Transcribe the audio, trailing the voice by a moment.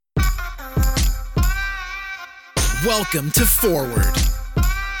Welcome to Forward,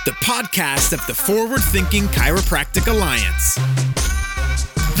 the podcast of the Forward Thinking Chiropractic Alliance.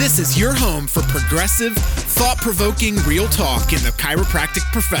 This is your home for progressive, thought-provoking real talk in the chiropractic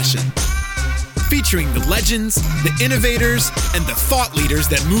profession, featuring the legends, the innovators, and the thought leaders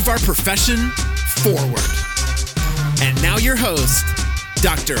that move our profession forward. And now your host,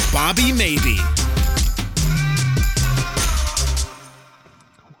 Dr. Bobby Maybe.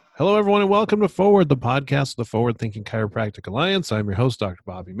 Hello, everyone, and welcome to Forward, the podcast of the Forward Thinking Chiropractic Alliance. I'm your host, Dr.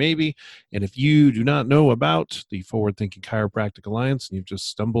 Bobby Maybe, and if you do not know about the Forward Thinking Chiropractic Alliance and you've just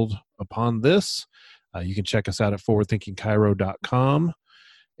stumbled upon this, you can check us out at forwardthinkingchiro.com,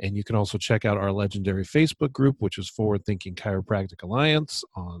 and you can also check out our legendary Facebook group, which is Forward Thinking Chiropractic Alliance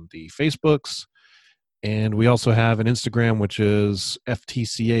on the Facebooks, and we also have an Instagram, which is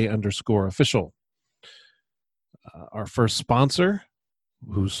FTCA_official. Our first sponsor,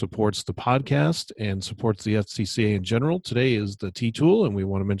 who supports the podcast and supports the FTCA in general today, is the T-Tool, and we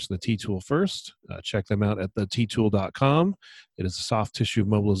want to mention the T-Tool first. Check them out at thettool.com. It is a soft tissue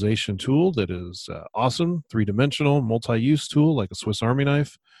mobilization tool that is awesome, three-dimensional, multi-use tool like a Swiss Army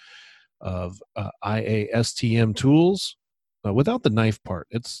knife of IASTM tools. Without the knife part,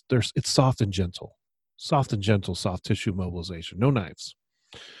 it's soft and gentle. Soft and gentle soft tissue mobilization, no knives.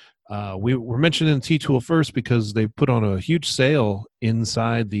 We were mentioning T-Tool first because they put on a huge sale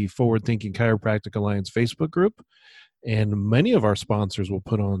inside the Forward Thinking Chiropractic Alliance Facebook group, and many of our sponsors will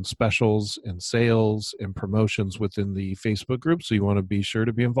put on specials and sales and promotions within the Facebook group, so you want to be sure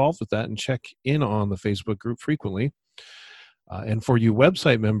to be involved with that and check in on the Facebook group frequently. And for you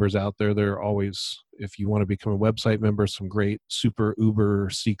website members out there, there are always, if you want to become a website member, some great super uber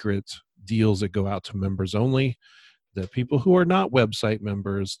secret deals that go out to members only that people who are not website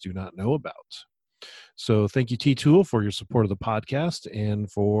members do not know about. So thank you, T-Tool, for your support of the podcast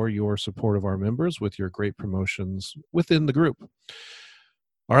and for your support of our members with your great promotions within the group.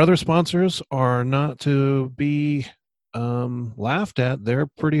 Our other sponsors are not to be laughed at. They're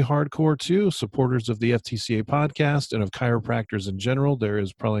pretty hardcore too, supporters of the FTCA podcast and of chiropractors in general. There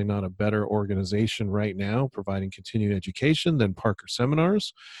is probably not a better organization right now providing continuing education than Parker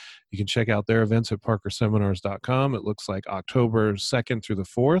Seminars. You can check out their events at parkerseminars.com. It looks like October 2nd through the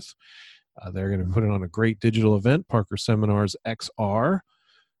 4th. They're going to put it on a great digital event, Parker Seminars XR.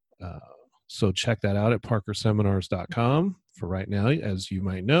 So check that out at parkerseminars.com. For right now, as you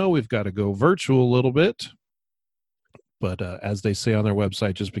might know, we've got to go virtual a little bit. But as they say on their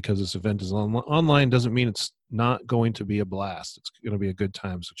website, just because this event is online doesn't mean it's not going to be a blast. It's going to be a good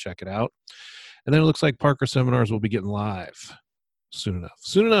time, so check it out. And then it looks like Parker Seminars will be getting live soon enough.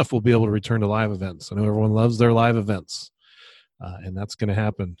 Soon enough, we'll be able to return to live events. I know everyone loves their live events, and that's going to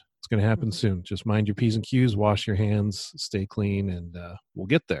happen. It's going to happen soon. Just mind your P's and Q's, wash your hands, stay clean, and we'll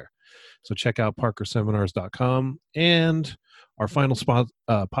get there. So check out parkerseminars.com. And our final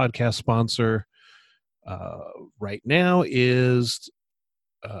podcast sponsor right now is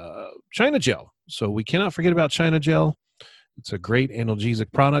China Gel. So we cannot forget about China Gel. It's a great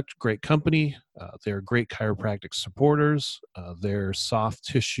analgesic product, great company. They're great chiropractic supporters. Their soft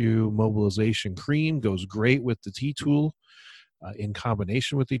tissue mobilization cream goes great with the T-Tool in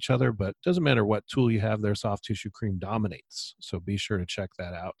combination with each other, but it doesn't matter what tool you have, their soft tissue cream dominates. So be sure to check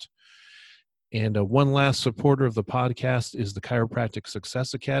that out. And one last supporter of the podcast is the Chiropractic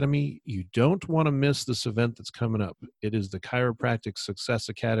Success Academy. You don't want to miss this event that's coming up. It is the Chiropractic Success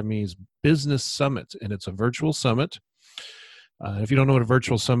Academy's Business Summit, and it's a virtual summit. If you don't know what a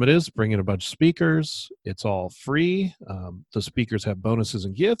virtual summit is, bring in a bunch of speakers. It's all free. The speakers have bonuses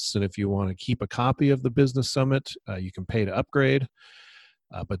and gifts, and if you want to keep a copy of the Business Summit, you can pay to upgrade.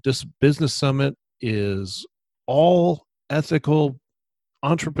 But this Business Summit is all ethical,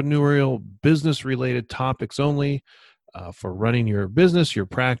 entrepreneurial, business-related topics only for running your business, your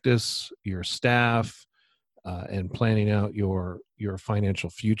practice, your staff, and planning out your financial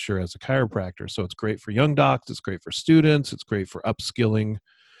future as a chiropractor. So it's great for young docs, it's great for students, it's great for upskilling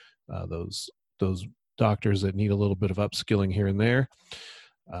those doctors that need a little bit of upskilling here and there.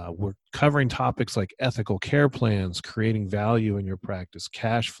 We're covering topics like ethical care plans, creating value in your practice,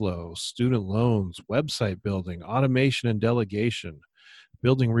 cash flow, student loans, website building, automation and delegation,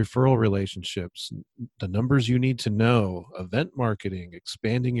 building referral relationships, the numbers you need to know, event marketing,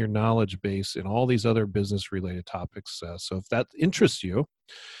 expanding your knowledge base, and all these other business-related topics. So if that interests you,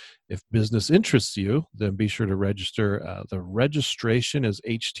 if business interests you, then be sure to register. The registration is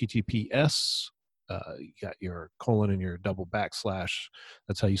HTTPS. You got your colon and your double backslash.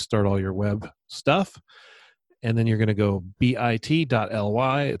 That's how you start all your web stuff. And then you're going to go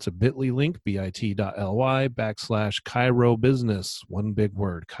bit.ly. It's a bit.ly link, bit.ly/Chiro Business. One big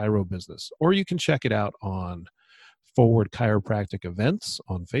word, Chiro Business. Or you can check it out on Forward Chiropractic Events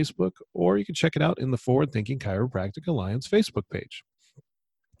on Facebook, or you can check it out in the Forward Thinking Chiropractic Alliance Facebook page.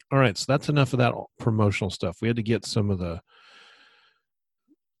 All right, so that's enough of that promotional stuff. We had to get some of the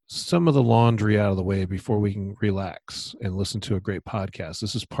laundry out of the way before we can relax and listen to a great podcast.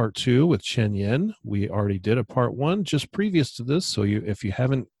 This is part 2 with Chen Yen. We already did a part 1 just previous to this. So if you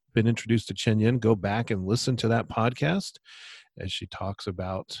haven't been introduced to Chen Yen, go back and listen to that podcast as she talks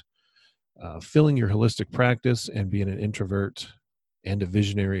about filling your holistic practice and being an introvert and a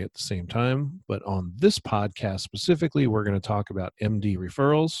visionary at the same time. But on this podcast specifically, we're going to talk about MD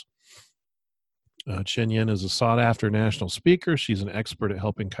referrals. Chen Yen is a sought-after national speaker. She's an expert at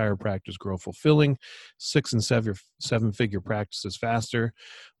helping chiropractors grow fulfilling 6- and 7-figure practices faster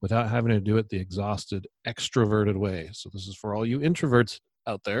without having to do it the exhausted, extroverted way. So this is for all you introverts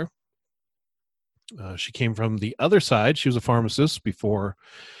out there. She came from the other side. She was a pharmacist before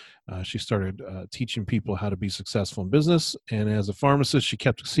she started teaching people how to be successful in business. And as a pharmacist, she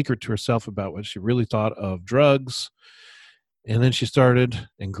kept a secret to herself about what she really thought of drugs. And then she started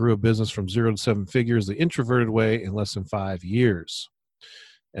and grew a business from 0 to 7 figures the introverted way in less than 5 years.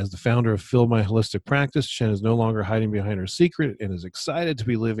 As the founder of Fill My Holistic Practice, Chen is no longer hiding behind her secret and is excited to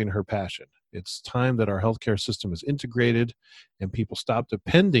be living her passion. It's time that our healthcare system is integrated and people stop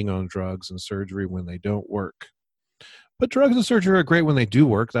depending on drugs and surgery when they don't work. But drugs and surgery are great when they do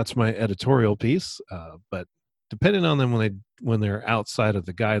work. That's my editorial piece. But depending on them when they're outside of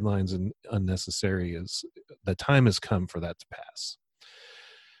the guidelines and unnecessary, the time has come for that to pass.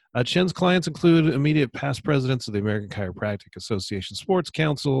 Chen's clients include immediate past presidents of the American Chiropractic Association Sports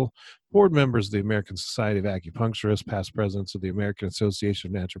Council, board members of the American Society of Acupuncturists, past presidents of the American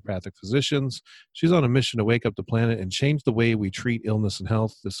Association of Naturopathic Physicians. She's on a mission to wake up the planet and change the way we treat illness and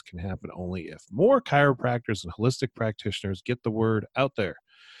health. This can happen only if more chiropractors and holistic practitioners get the word out there.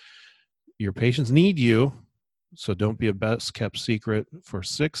 Your patients need you. So don't be a best-kept secret. For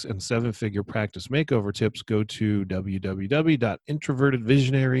 6- and 7-figure practice makeover tips, go to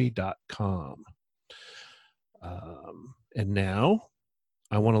www.introvertedvisionary.com. And now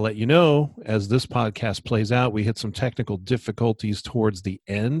I want to let you know, as this podcast plays out, we hit some technical difficulties towards the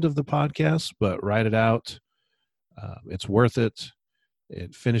end of the podcast, but write it out. It's worth it.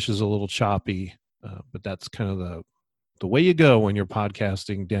 It finishes a little choppy, but that's kind of the way you go when you're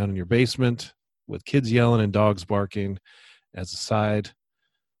podcasting down in your basement with kids yelling and dogs barking as a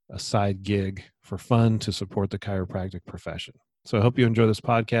side gig for fun to support the chiropractic profession. So I hope you enjoy this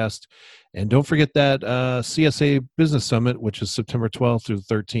podcast. And don't forget that CSA Business Summit, which is September 12th through the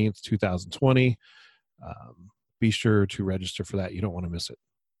 13th, 2020. Be sure to register for that. You don't want to miss it.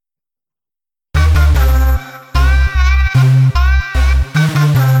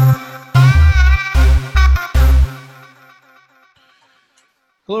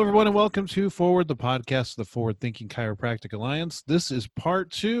 Hello, everyone, and welcome to Forward, the podcast of the Forward Thinking Chiropractic Alliance. This is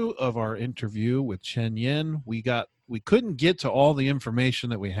part 2 of our interview with Chen Yen. We couldn't get to all the information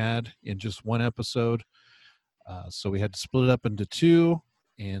that we had in just one episode, so we had to split it up into 2.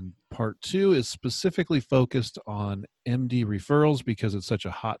 And part 2 is specifically focused on MD referrals because it's such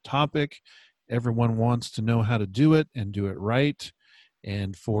a hot topic. Everyone wants to know how to do it and do it right.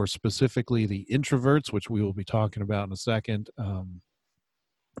 And for specifically the introverts, which we will be talking about in a second,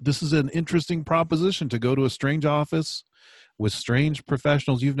 this is an interesting proposition to go to a strange office with strange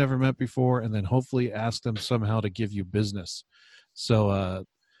professionals you've never met before, and then hopefully ask them somehow to give you business. So,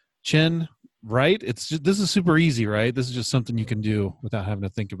 Chen, right? This is super easy, right? This is just something you can do without having to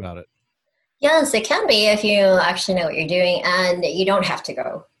think about it. Yes, it can be if you actually know what you're doing, and you don't have to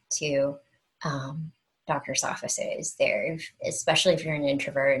go to doctor's offices there, especially if you're an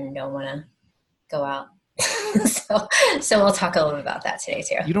introvert and don't want to go out. So we'll talk a little bit about that today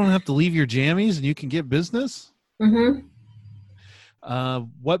too. You don't have to leave your jammies and you can get business? Mm-hmm.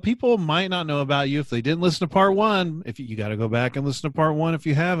 What people might not know about you if they didn't listen to part 1, if you got to go back and listen to part 1 if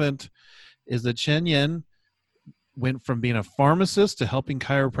you haven't, is that Chen Yen went from being a pharmacist to helping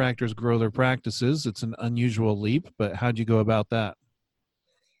chiropractors grow their practices. It's an unusual leap, but how'd you go about that?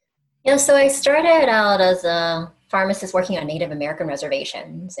 Yeah, so I started out as a pharmacist working on Native American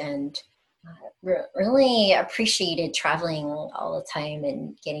reservations, and really appreciated traveling all the time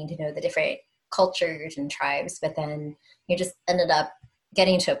and getting to know the different cultures and tribes. But then you just ended up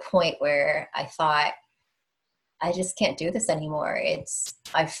getting to a point where I thought, I just can't do this anymore.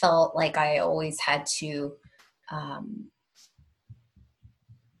 I felt like I always had to,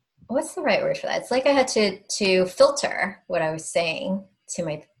 what's the right word for that? It's like I had to filter what I was saying to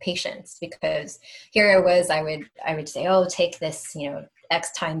my patients, because here I was, I would say, oh, take this,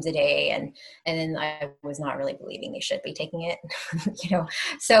 X times a day. And then I was not really believing they should be taking it,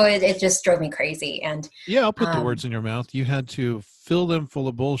 so it just drove me crazy. And yeah, I'll put the words in your mouth. You had to fill them full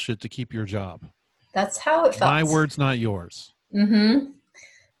of bullshit to keep your job. That's how it felt. My words, not yours. Mm-hmm.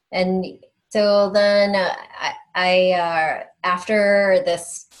 And so then after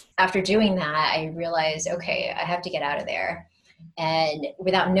doing that, I realized, okay, I have to get out of there. And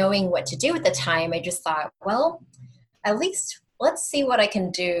without knowing what to do at the time, I just thought, well, at least let's see what I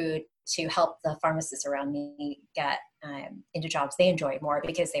can do to help the pharmacists around me get into jobs they enjoy more,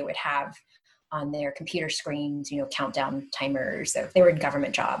 because they would have on their computer screens, countdown timers. So they were in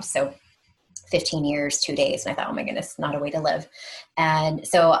government jobs. So 15 years, 2 days. And I thought, oh my goodness, not a way to live. And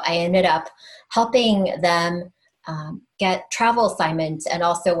so I ended up helping them get travel assignments and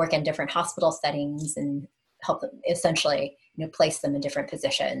also work in different hospital settings and help them essentially, place them in different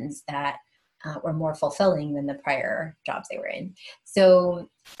positions that were more fulfilling than the prior jobs they were in. So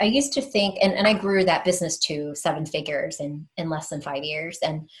I used to think, and I grew that business to 7 figures in less than 5 years.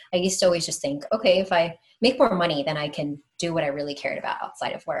 And I used to always just think, okay, if I make more money, then I can do what I really cared about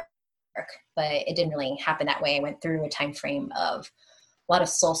outside of work. But it didn't really happen that way. I went through a time frame of a lot of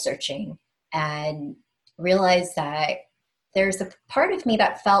soul searching and realized that there's a part of me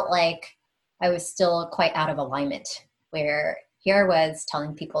that felt like I was still quite out of alignment, where here I was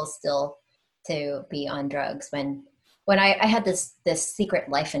telling people still to be on drugs when I had this secret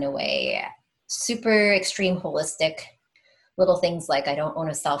life in a way, super extreme holistic little things like I don't own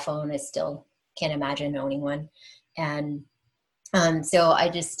a cell phone. I still can't imagine owning one. And so I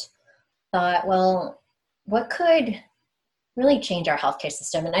just thought, well, what could really change our healthcare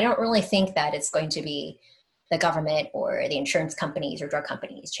system? And I don't really think that it's going to be the government or the insurance companies or drug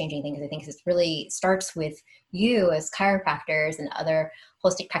companies changing things. I think it really starts with you as chiropractors and other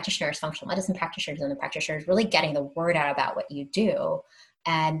holistic practitioners, functional medicine practitioners, and the practitioners really getting the word out about what you do.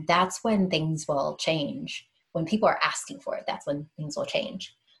 And that's when things will change. When people are asking for it, that's when things will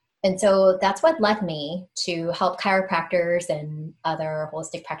change. And so that's what led me to help chiropractors and other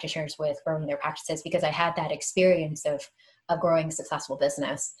holistic practitioners with growing their practices, because I had that experience of growing a successful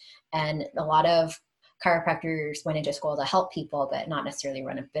business. And a lot of chiropractors went into school to help people, but not necessarily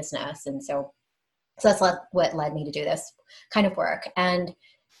run a business. And so that's what led me to do this kind of work. And,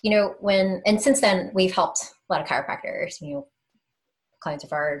 since then we've helped a lot of chiropractors. Clients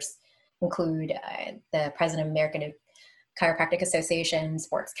of ours include the president of American Chiropractic Association,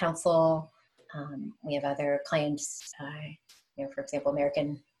 Sports Council. We have other clients, for example,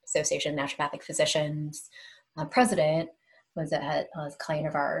 American Association of Naturopathic Physicians. President was a client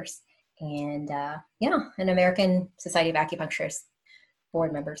of ours. And an American Society of Acupuncturists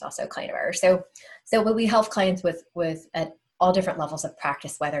board members, also a client of ours. So we help clients with at all different levels of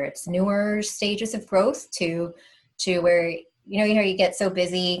practice, whether it's newer stages of growth to where you get so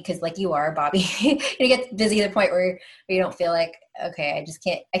busy because, like you are, Bobby, you get busy to the point where you don't feel like, okay,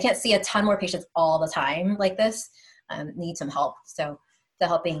 I can't see a ton more patients all the time like this. Need some help. So the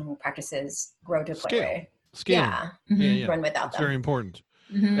helping practices grow to a point where scale. Yeah. Run without it's them. Very important.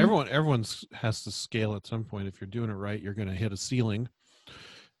 Mm-hmm. Everyone has to scale at some point. If you're doing it right, you're going to hit a ceiling.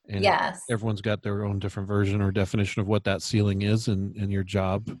 And yes. Everyone's got their own different version or definition of what that ceiling is, and your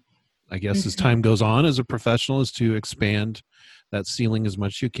job, I guess, as time goes on as a professional, is to expand that ceiling as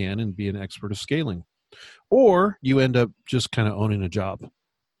much as you can and be an expert of scaling. Or you end up just kind of owning a job,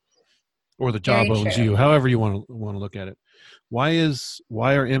 or the job owns you, however you want to look at it. Why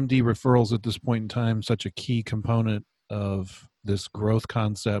are MD referrals at this point in time such a key component of this growth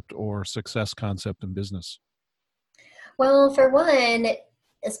concept or success concept in business? Well, for one,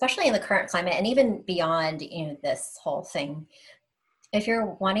 especially in the current climate and even beyond, this whole thing, if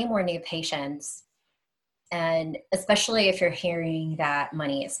you're wanting more new patients, and especially if you're hearing that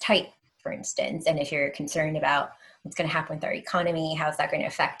money is tight, for instance, and if you're concerned about what's going to happen with our economy, how's that going to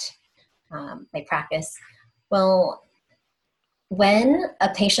affect my practice? Well, when a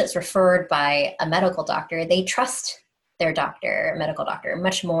patient's referred by a medical doctor, they trust their medical doctor,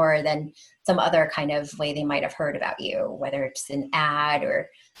 much more than some other kind of way they might have heard about you, whether it's an ad or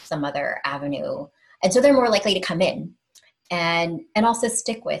some other avenue. And so they're more likely to come in and also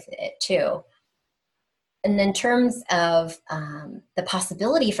stick with it too. And in terms of the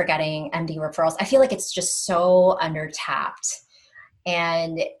possibility for getting MD referrals, I feel like it's just so undertapped.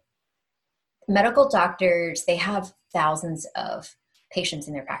 And medical doctors, they have thousands of patients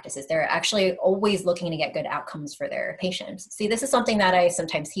in their practices. They're actually always looking to get good outcomes for their patients. See, this is something that I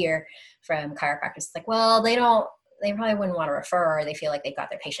sometimes hear from chiropractors. It's like, well, they probably wouldn't want to refer, or they feel like they've got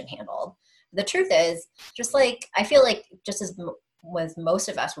their patient handled. The truth is, I feel like just as was most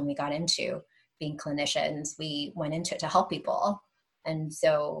of us when we got into being clinicians, we went into it to help people. And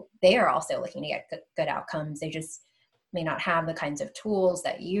so they are also looking to get good outcomes. They just may not have the kinds of tools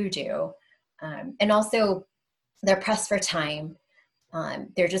that you do. And also they're pressed for time.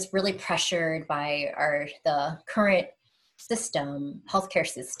 They're just really pressured by the current system, healthcare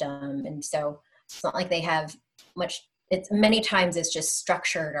system. And so it's not like they have much, many times it's just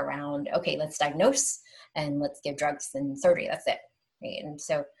structured around, okay, let's diagnose and let's give drugs and surgery. That's it. Right? And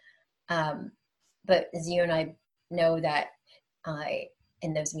so, but as you and I know that,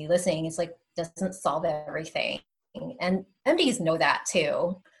 and those of you listening, it's like, doesn't solve everything. And MDs know that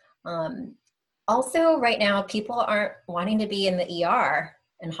too. Also, right now, people aren't wanting to be in the ER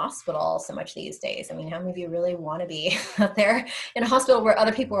and hospital so much these days. I mean, how many of you really want to be out there in a hospital where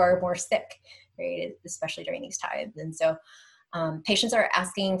other people are more sick, right? Especially during these times. And so patients are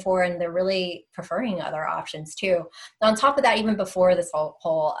asking for, and they're really preferring other options too. On top of that, even before this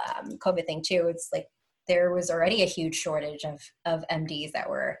whole COVID thing too, it's like there was already a huge shortage of MDs that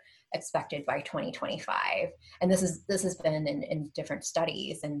were expected by 2025. And this has been in different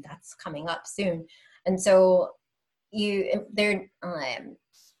studies, and that's coming up soon. And so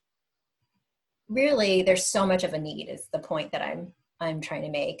really there's so much of a need is the point that I'm trying to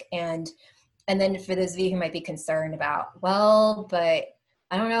make. And then for those of you who might be concerned about, well, but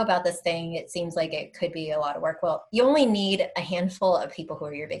I don't know about this thing, it seems like it could be a lot of work. Well, you only need a handful of people who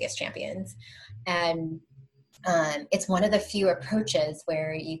are your biggest champions. And it's one of the few approaches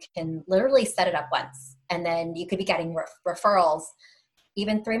where you can literally set it up once, and then you could be getting referrals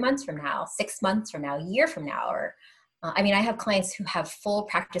even 3 months from now, 6 months from now, a year from now. Or, I mean, I have clients who have full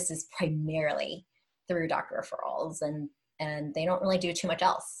practices primarily through doctor referrals, and they don't really do too much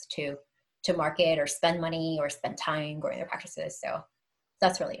else to market or spend money or spend time growing their practices. So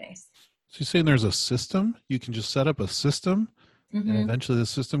that's really nice. So you're saying there's a system? You can just set up a system, and eventually the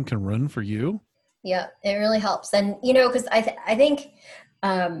system can run for you? Yeah, it really helps. And, because I think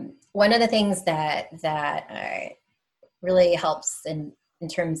one of the things that really helps in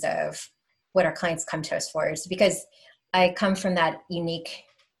terms of what our clients come to us for is because I come from that unique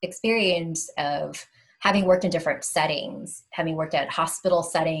experience of having worked in different settings, having worked at hospital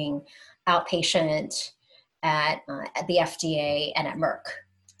setting, outpatient, at the FDA, and at Merck.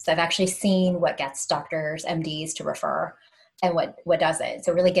 So I've actually seen what gets doctors, MDs to refer and what doesn't.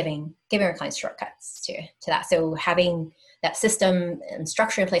 So really giving our clients shortcuts to that. So having that system and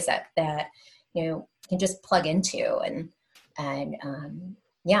structure in place that can just plug into and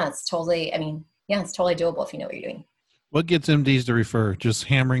it's totally doable if you know what you're doing. What gets MDs to refer? Just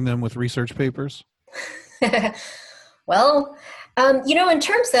hammering them with research papers? Well, in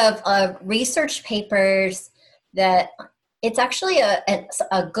terms of research papers, that it's actually a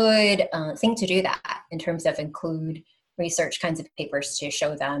good thing to do that in terms of include research kinds of papers to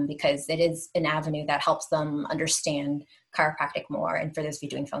show them, because it is an avenue that helps them understand chiropractic more. And for those of you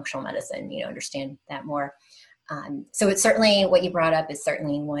doing functional medicine, understand that more. So it's certainly what you brought up is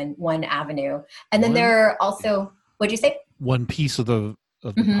certainly one avenue. And then there are also, what'd you say? One piece of the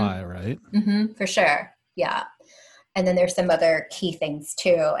pie, right? Mm-hmm, for sure. Yeah. And then there's some other key things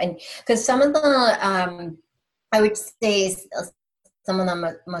too. And because some of the, I would say some of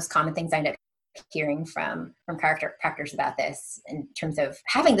the most common things I end up hearing from chiropractors about this in terms of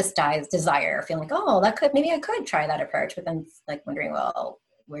having this desire, feeling like, oh, maybe I could try that approach, but then like wondering, well,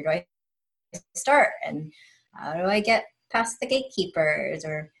 where do I start? And how do I get past the gatekeepers?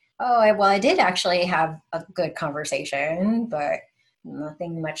 Or, I did actually have a good conversation, but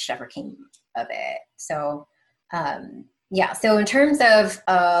nothing much ever came of it. So, so in terms of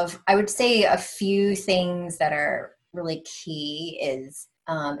I would say a few things that are really key is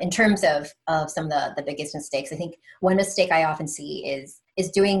in terms of some of the biggest mistakes. I think one mistake I often see is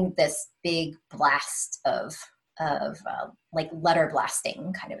doing this big blast of like letter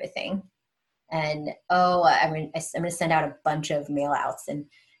blasting kind of a thing. And I'm going to send out a bunch of mail outs, and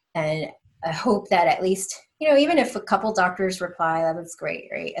I hope that at least, even if a couple doctors reply, that's great,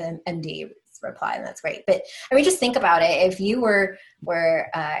 right? And then MD reply, and that's great. But I mean, just think about it. If you were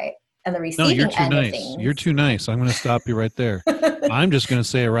on the receiving end of things. You're too nice. I'm going to stop you right there. I'm just going to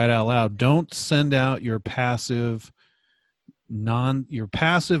say it right out loud. Don't send out your passive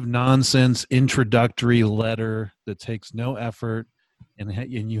nonsense introductory letter that takes no effort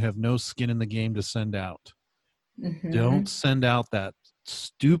and you have no skin in the game to send out. Mm-hmm. Don't send out that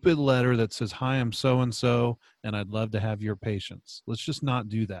stupid letter that says, hi, I'm so-and-so, and I'd love to have your patients. Let's just not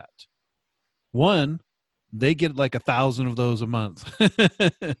do that. One, they get like 1,000 of those a month.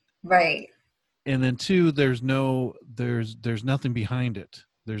 Right. And then two, there's nothing behind it.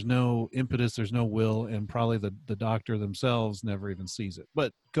 There's no impetus, there's no will, and probably the doctor themselves never even sees it.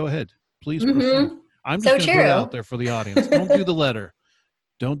 But go ahead, please. Mm-hmm. I'm just So going to put it true. out there for the audience. Don't do the letter.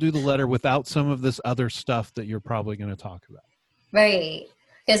 Don't do the letter without some of this other stuff that you're probably going to talk about. Right.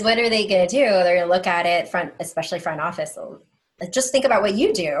 Because what are they going to do? They're going to look at it especially front office. So just think about what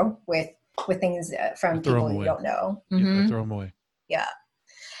you do with things from people you don't know. Mm-hmm. Throw them away. Yeah.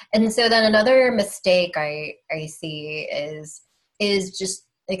 And so then another mistake I see is just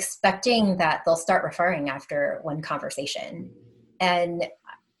expecting that they'll start referring after one conversation. And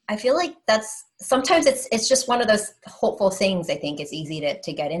I feel like that's sometimes it's just one of those hopeful things I think it's easy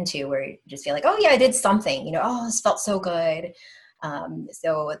to get into, where you just feel like, oh yeah, I did something, oh, this felt so good.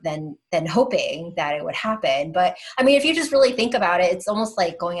 So then hoping that it would happen. But I mean, if you just really think about it, it's almost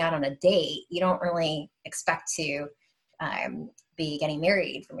like going out on a date. You don't really expect to be getting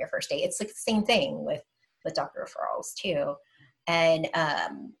married from your first date. It's like the same thing with doctor referrals too. And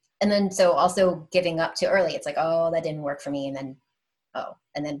then so also giving up too early. It's like, oh, that didn't work for me. And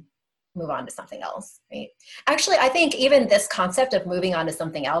then move on to something else, right? Actually, I think even this concept of moving on to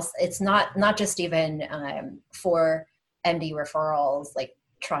something else, it's not just even for MD referrals, like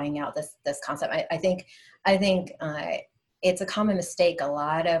trying out this concept. I think it's a common mistake a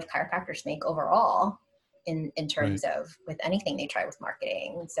lot of chiropractors make overall in terms of with anything they try with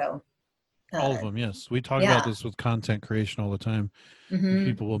marketing. So all of them, yes. We talk about this with content creation all the time. Mm-hmm.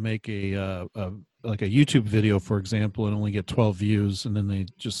 People will make a YouTube video, for example, and only get 12 views, and then they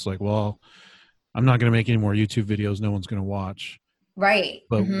just like, well, I'm not going to make any more YouTube videos. No one's going to watch. Right.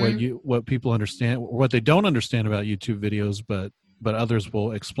 But what people understand, or what they don't understand about YouTube videos, but others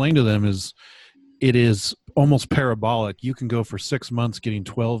will explain to them, is it is almost parabolic. You can go for 6 months getting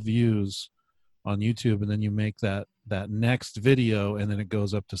 12 views on YouTube, and then you make that next video, and then it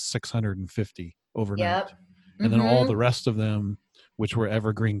goes up to 650 overnight. Yep. Mm-hmm. And then all the rest of them, which were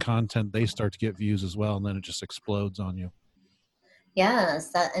evergreen content, they start to get views as well, and then it just explodes on you.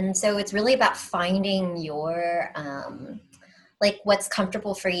 Yes, and so it's really about finding your like what's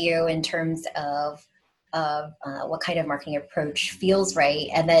comfortable for you in terms of what kind of marketing approach feels right,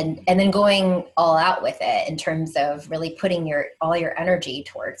 and then going all out with it in terms of really putting all your energy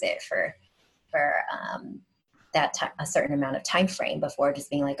towards it for a certain amount of time frame before just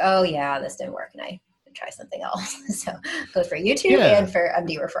being like, oh yeah, this didn't work and I try something else. So goes for YouTube and for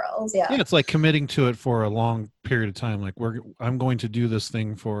MD referrals. Yeah, it's like committing to it for a long period of time. Like I'm going to do this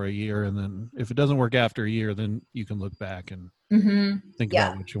thing for a year, and then if it doesn't work after a year, then you can look back and think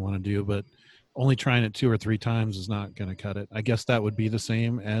about what you want to do. But only trying it 2 or 3 times is not going to cut it. I guess that would be the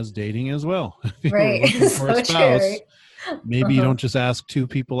same as dating as well. Right. For a spouse, maybe you don't just ask 2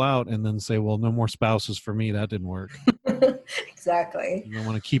 people out and then say, well, no more spouses for me. That didn't work. Exactly. You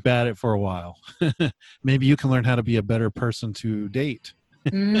want to keep at it for a while. Maybe you can learn how to be a better person to date.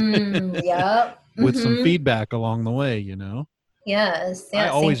 Yep. With some feedback along the way, Yes. Yeah, I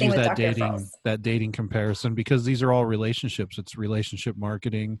always use that dating comparison, because these are all relationships. It's relationship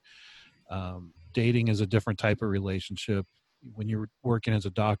marketing. Dating is a different type of relationship. When you're working as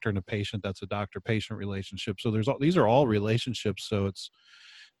a doctor and a patient, that's a doctor-patient relationship. So these are all relationships. So it's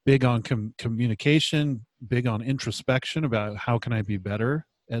big on communication, big on introspection about how can I be better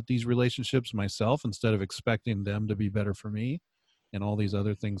at these relationships myself instead of expecting them to be better for me, and all these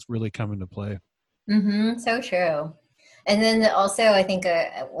other things really come into play. So true. And then also, I think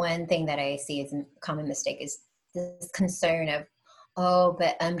one thing that I see as a common mistake is this concern of, oh,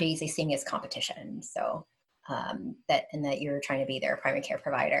 but MDs, they see me as competition. So that you're trying to be their primary care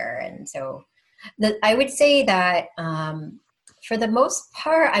provider. And so I would say that for the most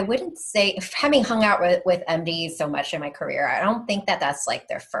part, I wouldn't say, having hung out with MDs so much in my career, I don't think that that's like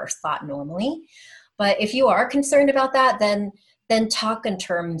their first thought normally. But if you are concerned about that, then talk in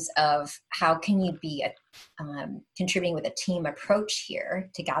terms of how can you be contributing with a team approach here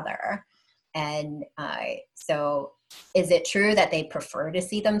together. And so is it true that they prefer to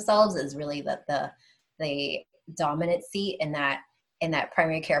see themselves as really the dominant seat in that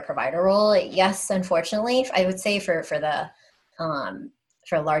primary care provider role? Yes, unfortunately, I would say for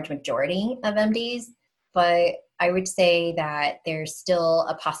a large majority of MDs, but I would say that there's still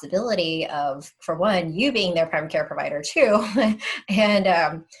a possibility of, for one, you being their primary care provider too,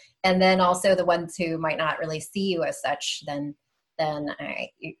 and then also the ones who might not really see you as such, then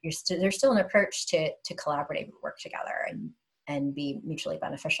there's still an approach to collaborate and work together and be mutually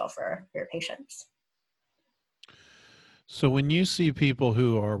beneficial for your patients. So when you see people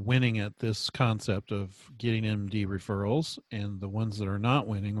who are winning at this concept of getting MD referrals, and the ones that are not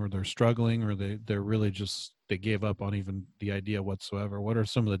winning, or they're struggling, or they're really just, they gave up on even the idea whatsoever, what are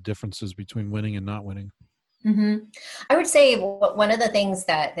some of the differences between winning and not winning? I would say one of the things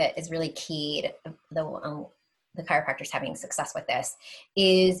that is really key, the the chiropractors having success with this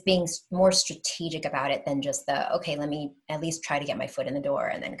is being more strategic about it than just okay, let me at least try to get my foot in the door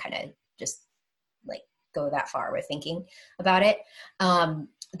and then kind of just like go that far with thinking about it. And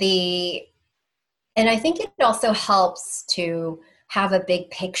I think it also helps to have a big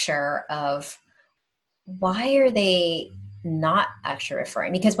picture of why are they not actually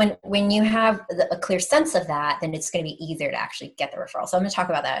referring? Because when you have a clear sense of that, then it's going to be easier to actually get the referral. So I'm going to talk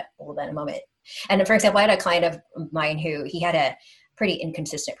about that a little bit in a moment. And for example, I had a client of mine who he had a pretty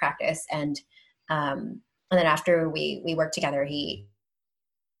inconsistent practice, and then after we worked together, he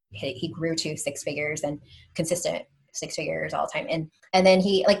grew to 6 figures and consistent 6 figures all the time. And then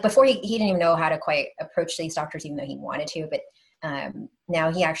he, like before, he didn't even know how to quite approach these doctors, even though he wanted to. But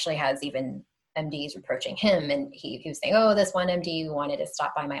now he actually has even MDs approaching him, and he was saying, oh, this one MD wanted to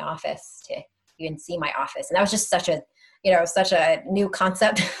stop by my office to even see my office. And that was just such a new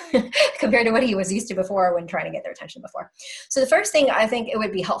concept compared to what he was used to before when trying to get their attention before. So the first thing, I think it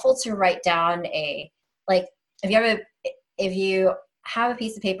would be helpful to write down if you have a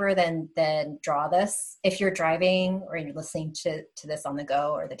piece of paper, then draw this. If you're driving or you're listening to this on the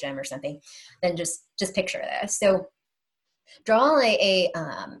go or the gym or something, then just picture this. So draw a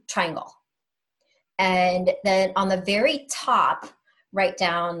triangle. And then on the very top, write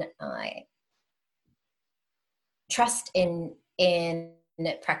down trust in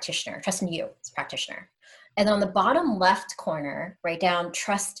practitioner, trust in you as practitioner. And on the bottom left corner, write down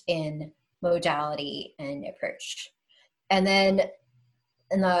trust in modality and approach. And then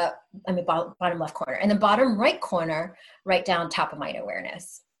bottom left corner. And the bottom right corner, write down top of mind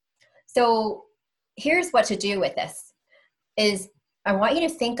awareness. So here's what to do with this is I want you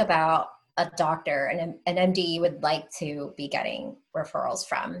to think about a doctor and an MD you would like to be getting referrals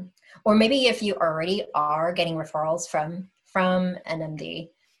from. Or maybe if you already are getting referrals from an MD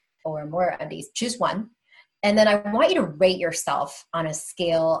or more MDs, choose one. And then I want you to rate yourself on a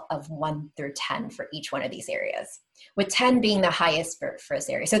scale of 1 through 10 for each one of these areas, with 10 being the highest for this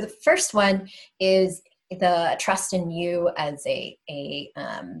area. So the first one is the trust in you as a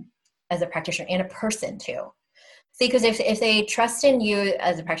practitioner and a person too. See, because if they trust in you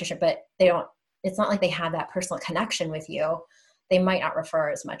as a practitioner, but it's not like they have that personal connection with you, they might not refer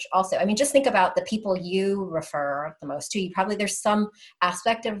as much also. I mean, just think about the people you refer the most to. There's some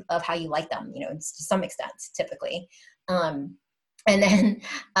aspect of how you like them, to some extent, typically. And then,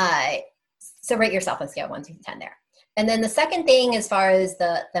 so rate yourself on scale 1 through 10 there. And then the second thing, as far as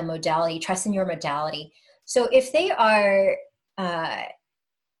the modality, trust in your modality. So if they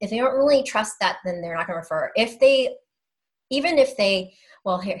don't really trust that, then they're not going to refer. What do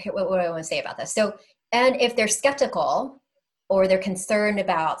I want to say about this? So, and if they're skeptical or they're concerned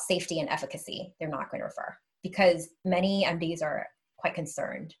about safety and efficacy, they're not going to refer, because many MDs are quite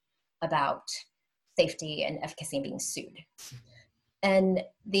concerned about safety and efficacy and being sued. And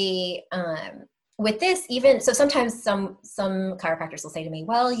with this, so sometimes some chiropractors will say to me,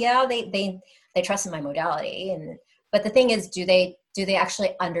 well, yeah, they trust in my modality. But the thing is, do they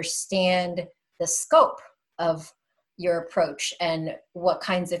actually understand the scope of your approach and what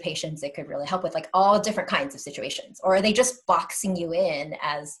kinds of patients it could really help with, like all different kinds of situations? Or are they just boxing you in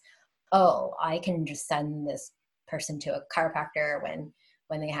as, oh, I can just send this person to a chiropractor when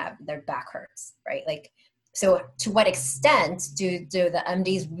they have their back hurts, right? Like, so to what extent do the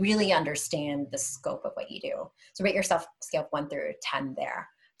MDs really understand the scope of what you do? So rate yourself scale 1 through 10 there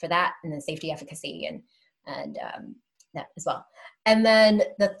for that, and then safety, efficacy, and that as well. And then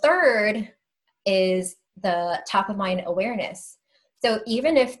the third is the top of mind awareness. So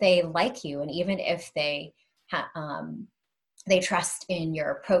even if they like you, and even if they trust in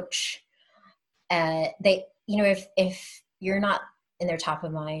your approach, if you're not in their top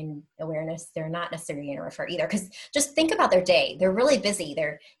of mind awareness, they're not necessarily going to refer either. Because just think about their day. They're really busy.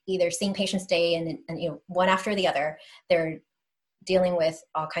 They're either seeing patients day and one after the other. They're dealing with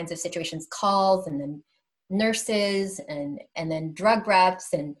all kinds of situations, calls, and then nurses, and then drug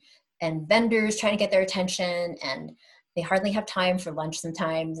reps and vendors trying to get their attention, and they hardly have time for lunch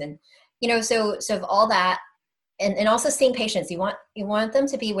sometimes. And so of all that, and also seeing patients, you want them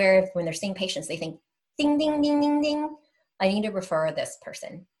to be aware of when they're seeing patients, they think, ding, ding, ding, ding, ding, I need to refer this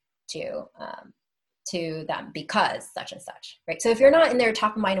person to them because such and such, right? So if you're not in their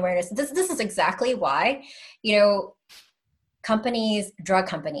top of mind awareness, this is exactly why, drug companies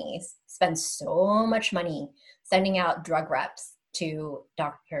spend so much money sending out drug reps to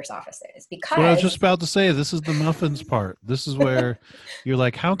doctors' offices, because I was just about to say, this is the muffins part. This is where you're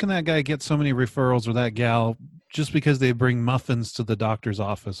like, how can that guy get so many referrals, or that gal, just because they bring muffins to the doctor's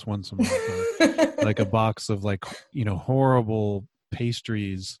office once a month, or like a box of horrible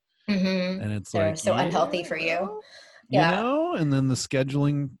pastries Mm-hmm. And it's They're like, so unhealthy yeah, for you. well, Yeah. and then the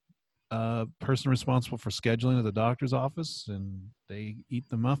scheduling person responsible for scheduling at the doctor's office, and they eat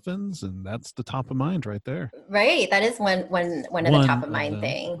the muffins, and that's the top of mind right there. Right. That is one of the top One of of mind them,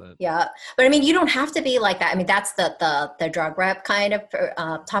 thing. but Yeah. But I mean, you don't have to be like that. I mean, that's the drug rep kind of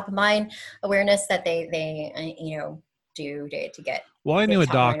top of mind awareness that they do to get well, I the knew a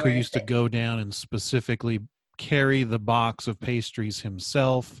top of mind doc who awareness. used to But go down and specifically carry the box of pastries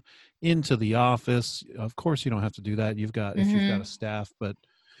himself into the office. Of course, you don't have to do that. If you've got a staff, but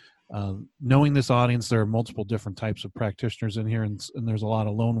knowing this audience, there are multiple different types of practitioners in here, and there's a lot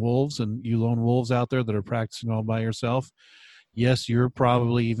of lone wolves, and you lone wolves out there that are practicing all by yourself. Yes, you're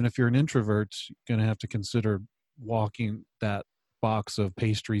probably, even if you're an introvert, going to have to consider walking that box of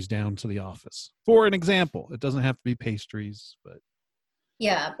pastries down to the office. For an example, it doesn't have to be pastries, but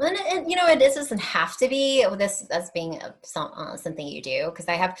yeah, and it doesn't have to be this as being something you do, because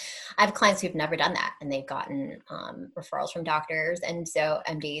I have clients who've never done that, and they've gotten referrals from doctors, and so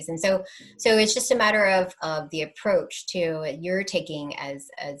MDs, and so it's just a matter of the approach to you're taking as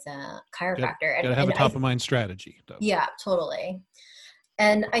a chiropractor, got to have a top of mind strategy, though. Yeah, totally.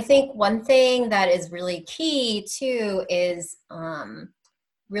 And I think one thing that is really key too is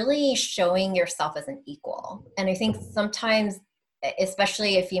really showing yourself as an equal. And I think sometimes,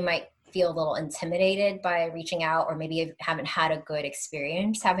 especially if you might feel a little intimidated by reaching out, or maybe you haven't had a good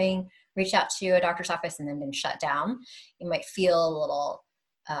experience having reached out to a doctor's office and then been shut down, you might feel a little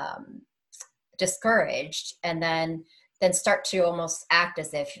discouraged, and then start to almost act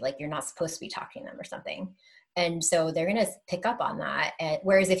as if like you're not supposed to be talking to them or something. And so they're going to pick up on that.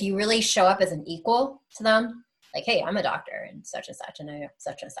 Whereas if you really show up as an equal to them, like, hey, I'm a doctor and such, and I have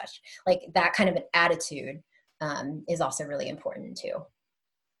such and such, like that kind of an attitude is also really important too.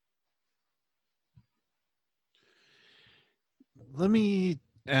 Let me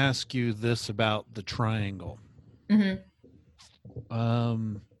ask you this about the triangle. Mm-hmm.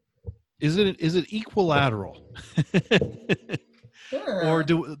 Is it equilateral? Or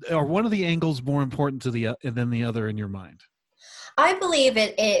are one of the angles more important to than the other in your mind? I believe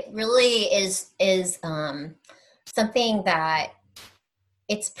it really is something that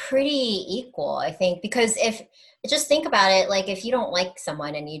it's pretty equal, I think, because if just think about it, like if you don't like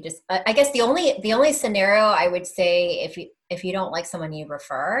someone and you just, I guess the only scenario I would say if you don't like someone you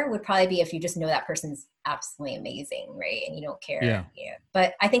refer would probably be if you just know that person's absolutely amazing, right? And you don't care. Yeah.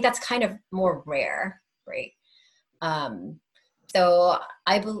 But I think that's kind of more rare, right? So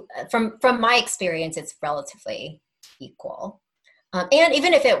from my experience, it's relatively equal. And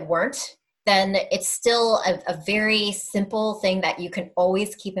even if it weren't, then it's still a very simple thing that you can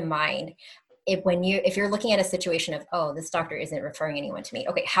always keep in mind. If you're looking at a situation of, oh, this doctor isn't referring anyone to me.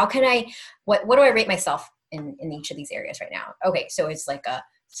 Okay, how can what do I rate myself in each of these areas right now? Okay, so it's like a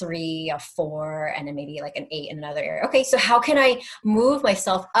 3, a 4, and then maybe like an 8 in another area. Okay, so how can I move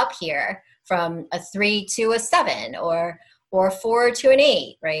myself up here from a 3 to a 7 or 4 to an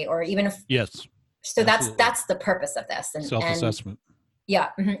 8, right? Or even yes. So absolutely. That's the purpose of this, and self-assessment. Yeah,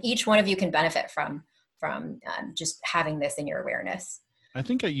 each one of you can benefit from just having this in your awareness. I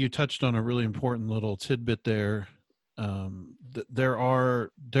think you touched on a really important little tidbit there. There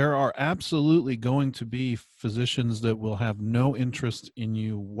are absolutely going to be physicians that will have no interest in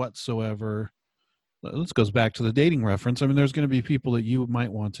you whatsoever. This goes back to the dating reference. I mean, there's going to be people that you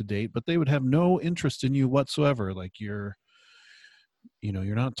might want to date, but they would have no interest in you whatsoever. Like you're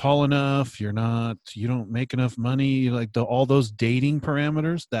not tall enough, you don't make enough money, like all those dating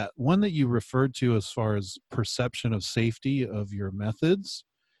parameters. That one that you referred to as far as perception of safety of your methods,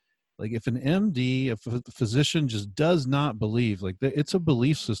 like if an MD, if a physician just does not believe, like it's a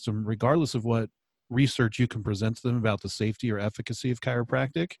belief system, regardless of what research you can present to them about the safety or efficacy of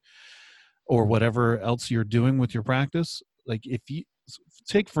chiropractic or whatever else you're doing with your practice. Like if you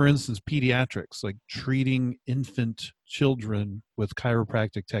take, for instance, pediatrics, like treating infant children with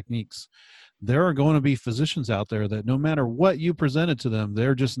chiropractic techniques, there are going to be physicians out there that no matter what you presented to them,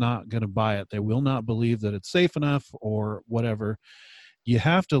 they're just not going to buy it. They will not believe that it's safe enough or whatever. You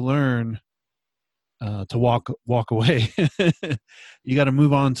have to learn to walk away. You got to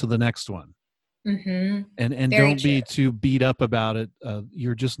move on to the next one. Mm-hmm. And don't be too beat up about it.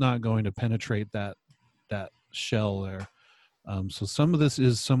 You're just not going to penetrate that shell there. So some of this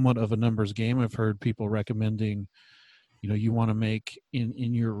is somewhat of a numbers game. I've heard people recommending, you want to make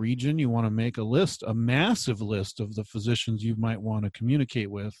in your region, you want to make a massive list of the physicians you might want to communicate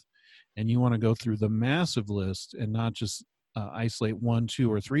with. And you want to go through the massive list and not just isolate 1,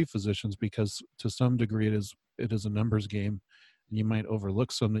 2, or 3 physicians, because to some degree it is a numbers game. And you might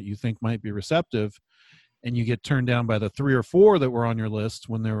overlook some that you think might be receptive. and you get turned down by the 3 or 4 that were on your list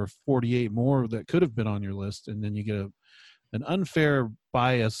when there were 48 more that could have been on your list, and then you get an unfair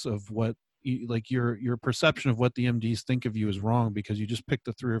bias of what your perception of what the MDs think of you is wrong because you just picked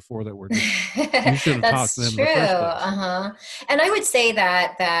the 3 or 4 that were just, you should have talked to them true. in the first place. And I would say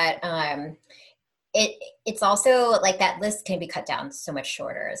that it's also like that list can be cut down so much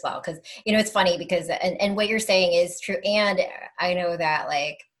shorter as well. Cause it's funny because, and what you're saying is true. And I know that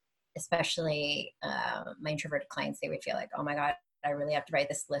like, especially my introverted clients, they would feel like, oh my God, I really have to write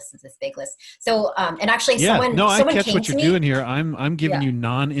this list, this big list. So, and actually someone I catch came what to you're me. doing here. I'm giving you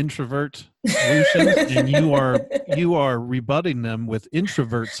non-introvert solutions and you are rebutting them with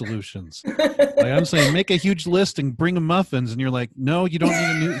introvert solutions. Like I'm saying, make a huge list and bring them muffins. And you're like, no, you don't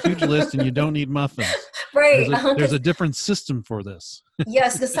need a huge list and you don't need muffins. Right. There's a different system for this.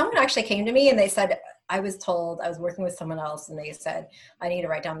 Yes. Because someone actually came to me and they said, I was told I was working with someone else and they said, I need to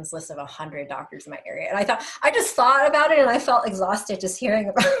write down this list of 100 doctors in my area. And I just thought about it and I felt exhausted just hearing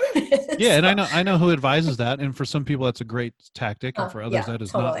about it. Yeah. And I know who advises that. And for some people, that's a great tactic. And for others, that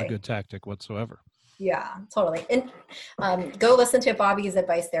is not a good tactic whatsoever. Yeah, totally. And go listen to Bobby's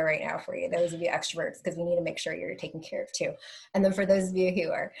advice there right now for you, those of you extroverts, because we need to make sure you're taken care of too. And then for those of you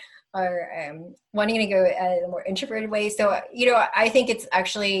who are wanting to go a more introverted way. So, I think it's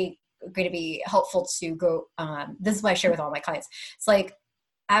actually going to be helpful to go, this is what I share with all my clients. It's like,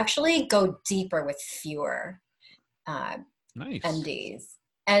 actually go deeper with fewer MDs.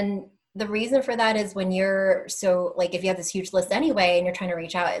 And the reason for that is when you're, so like if you have this huge list anyway, and you're trying to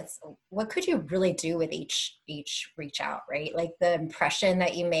reach out, it's what could you really do with each reach out, right? Like the impression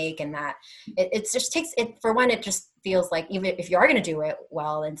that you make and that it just takes it, for one, it just feels like even if you are going to do it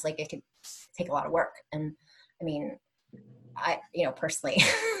well, it's like it could take a lot of work. And I mean, personally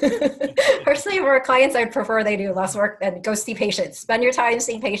for our clients, I'd prefer they do less work and go see patients, spend your time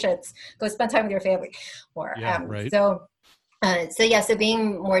seeing patients, go spend time with your family more. Right. So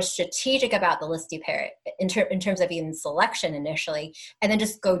being more strategic about the list you pair in terms of even selection initially, and then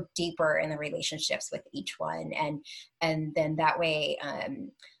just go deeper in the relationships with each one. And then that way,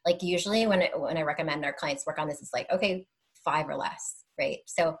 like usually when I recommend our clients work on this, it's like, okay, 5 or less, right?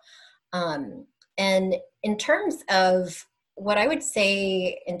 So, and in terms of what I would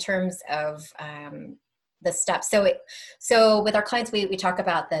say in terms of the steps, so with our clients, we talk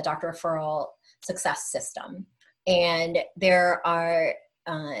about the doctor referral success system. And there are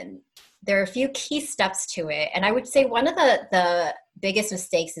a few key steps to it. And I would say one of the biggest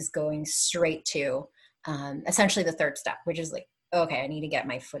mistakes is going straight to essentially the third step, which is like, okay, I need to get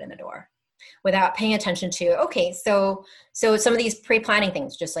my foot in the door without paying attention to, okay, so some of these pre-planning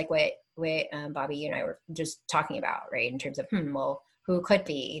things, just like what Bobby and I were just talking about, right? In terms of, well, who could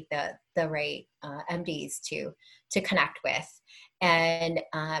be the right MDs to connect with? And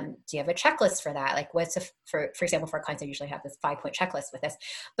do you have a checklist for that? Like for example, for our clients, I usually have this 5-point checklist with this.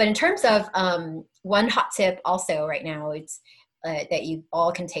 But in terms of one hot tip also right now, it's that you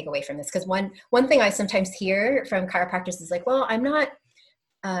all can take away from this. Because one thing I sometimes hear from chiropractors is like, well, I'm not,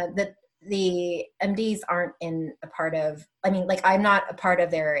 the MDs aren't I'm not a part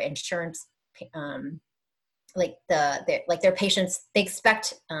of their insurance, like their patients, they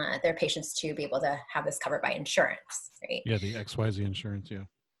expect their patients to be able to have this covered by insurance, right? Yeah, the XYZ insurance, yeah.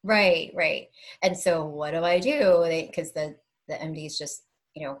 Right. And so what do I do? Because the MDs just,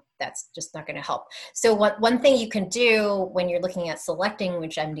 that's just not going to help. So one thing you can do when you're looking at selecting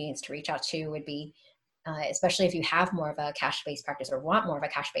which MDs to reach out to would be, especially if you have more of a cash-based practice or want more of a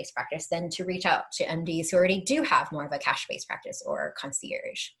cash-based practice, then to reach out to MDs who already do have more of a cash-based practice or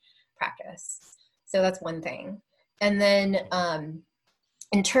concierge practice. So that's one thing. And then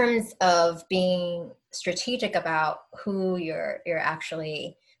in terms of being strategic about who you're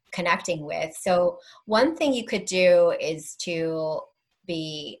actually connecting with. So one thing you could do is to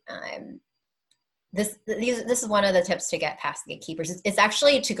be, this is one of the tips to get past the gatekeepers. It's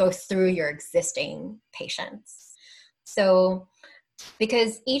actually to go through your existing patients. So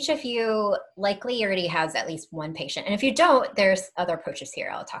because each of you likely already has at least one patient. And if you don't, there's other approaches here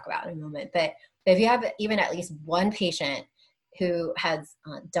I'll talk about in a moment. But if you have even at least one patient who has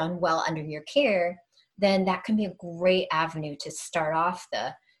done well under your care, then that can be a great avenue to start off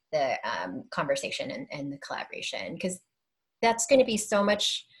the conversation and the collaboration, because that's going to be so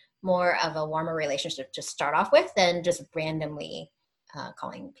much more of a warmer relationship to start off with than just randomly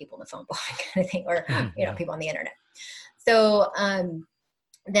calling people on the phone book kind of thing, or people on the internet. So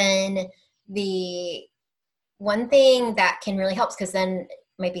then the one thing that can really help, because then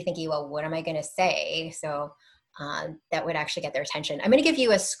might be thinking, well, what am I going to say? So that would actually get their attention. I'm going to give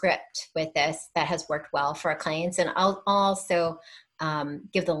you a script with this that has worked well for our clients. And I'll also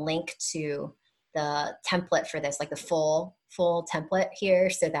give the link to the template for this, like the full template here,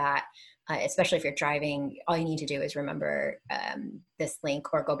 so that especially if you're driving, all you need to do is remember this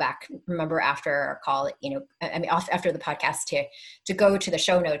link, or go back, remember after our call, after the podcast, to go to the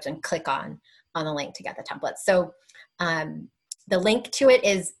show notes and click on the link to get the template. So the link to it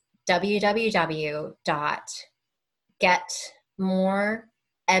is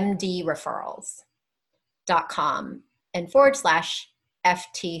www.getmoremdreferrals.com and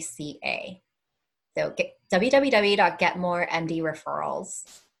 /FTCA. So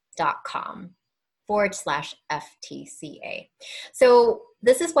www.getmoremdreferrals.com /FTCA. So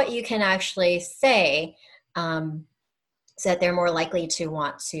this is what you can actually say, so that they're more likely to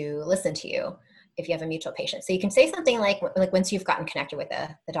want to listen to you if you have a mutual patient. So you can say something like once you've gotten connected with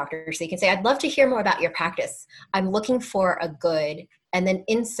the doctor, so you can say, I'd love to hear more about your practice. I'm looking for a good, and then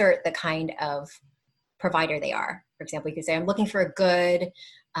insert the kind of provider they are. For example, you could say, I'm looking for a good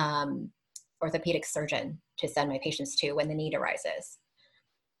orthopedic surgeon to send my patients to when the need arises.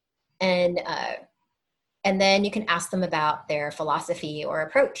 And then you can ask them about their philosophy or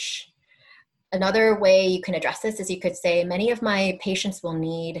approach. Another way you can address this is you could say, many of my patients will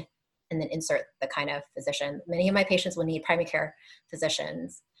need, and then insert the kind of physician. Many of my patients will need primary care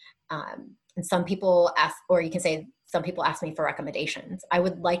physicians. And some people ask, or you can say, some people ask me for recommendations. I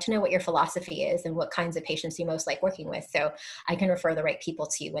would like to know what your philosophy is and what kinds of patients you most like working with, so I can refer the right people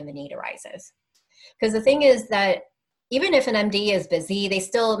to you when the need arises. Because the thing is that even if an MD is busy,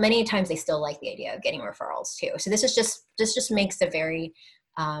 many times they still like the idea of getting referrals too. So this just makes a very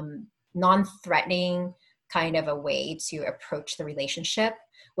non-threatening kind of a way to approach the relationship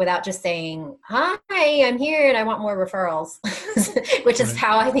without just saying, hi, I'm here and I want more referrals, which is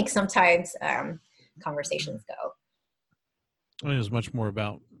how I think sometimes conversations go. I mean, it's much more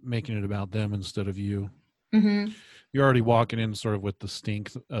about making it about them instead of you. Mm-hmm. You're already walking in sort of with the stink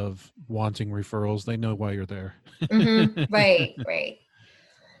of wanting referrals. They know why you're there. Mm-hmm. Right.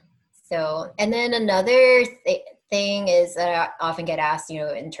 So, and then another thing is that I often get asked,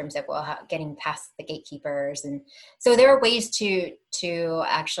 in terms of, getting past the gatekeepers. And so there are ways to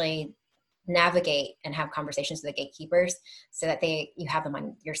actually navigate and have conversations with the gatekeepers so that you have them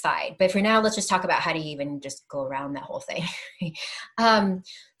on your side. But for now, let's just talk about how to even just go around that whole thing.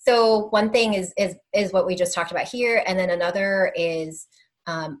 So one thing is what we just talked about here. And then another is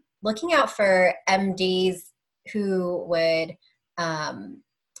looking out for MDs who would, I'll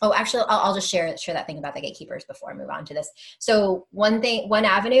just share that thing about the gatekeepers before I move on to this. So one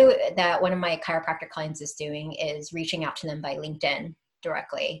avenue that one of my chiropractic clients is doing is reaching out to them by LinkedIn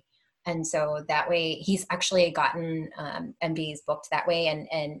directly. And so that way he's actually gotten MDs booked that way and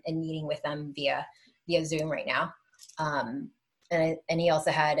meeting with them via Zoom right now. And he also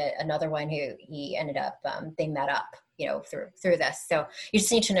had another one who he ended up, they met up, through this. So you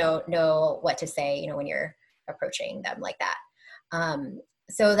just need to know what to say, when you're approaching them like that.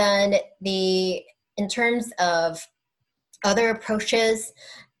 So then in terms of other approaches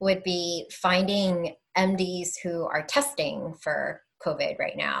would be finding MDs who are testing for COVID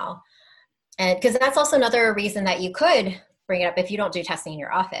right now. And because that's also another reason that you could bring it up if you don't do testing in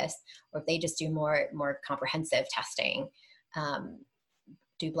your office, or if they just do more comprehensive testing,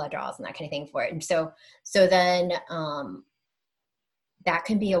 do blood draws and that kind of thing for it. And so then that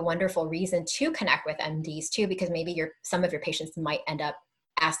can be a wonderful reason to connect with MDs too, because maybe some of your patients might end up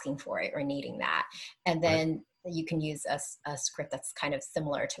asking for it or needing that. And then you can use a script that's kind of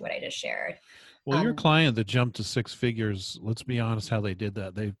similar to what I just shared. Well, your client that jumped to 6 figures, let's be honest how they did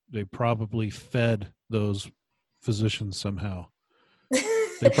that. They probably fed those physicians somehow.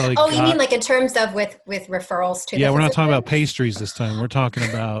 They probably you mean like in terms of with referrals to? Yeah, we're not talking about pastries this time. We're talking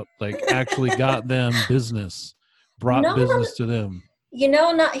about actually got them business, brought business to them. He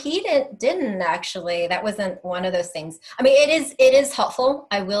didn't actually. That wasn't one of those things. I mean, it is helpful.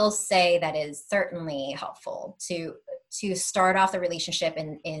 I will say that is certainly helpful to start off the relationship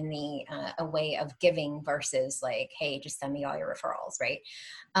in a way of giving versus hey, just send me all your referrals, right?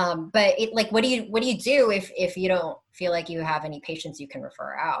 But what do you do if you don't feel like you have any patients you can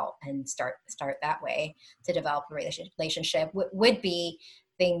refer out, and start that way to develop a relationship? Would be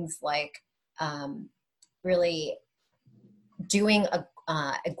things like really doing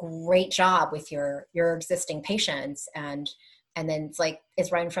a great job with your existing patients, and then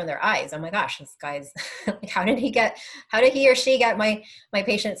it's right in front of their eyes. Oh my gosh, this guy's how did he or she get my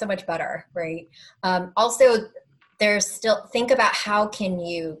patient so much better, right? Also, there's still, think about how can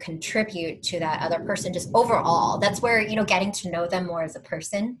you contribute to that other person just overall. That's where, getting to know them more as a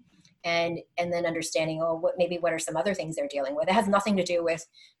person, and then understanding, what are some other things they're dealing with. It has nothing to do with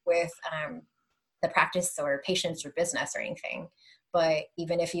the practice or patients or business or anything. but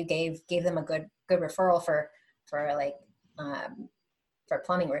even if you gave them a good referral for like for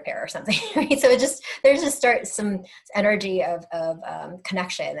plumbing repair or something, right? So there's just some energy of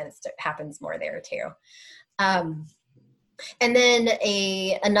connection, and it happens more there too. And then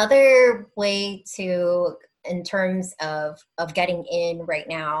another way to, in terms of getting in right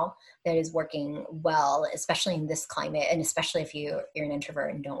now, that is working well, especially in this climate, and especially if you're an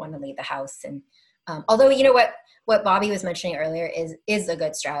introvert and don't want to leave the house. And although, you know, what Bobby was mentioning earlier is a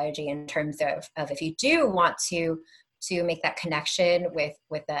good strategy in terms of if you do want to make that connection with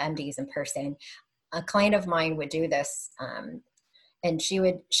the MDs in person. A client of mine would do this, and she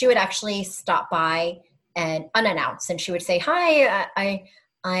would actually stop by and unannounced, and she would say, "Hi,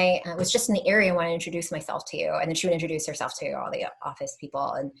 I was just in the area and want to introduce myself to you." And then she would introduce herself to all the office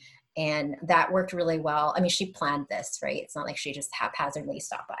people, and that worked really well. I mean, she planned this, right? It's not like she just haphazardly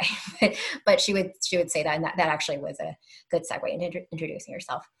stopped by, but she would say that, and that actually was a good segue into introducing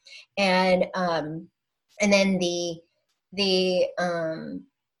herself. And then the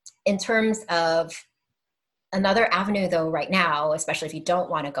in terms of another avenue though right now, especially if you don't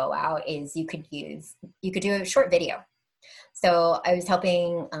want to go out, is you could do a short video. So I was I've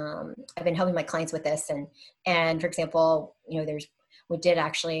been helping my clients with this, and for example, you know, we did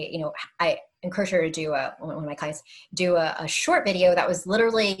actually, you know, I encouraged her to one of my clients do a short video that was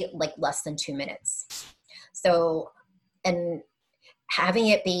literally like less than 2 minutes. So, and having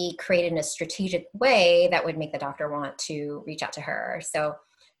it be created in a strategic way that would make the doctor want to reach out to her. So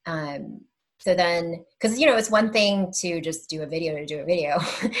then, because, you know, it's one thing to just do a video to do a video.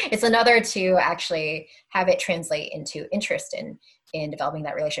 It's another to actually have it translate into interest in developing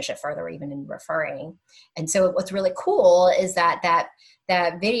that relationship further, or even in referring. And so what's really cool is that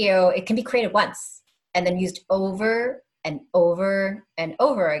video, it can be created once and then used over and over and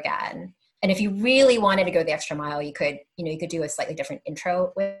over again. And if you really wanted to go the extra mile, you could do a slightly different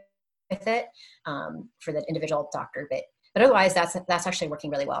intro with it for the individual doctor. But otherwise, that's actually working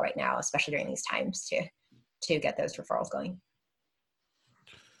really well right now, especially during these times to get those referrals going.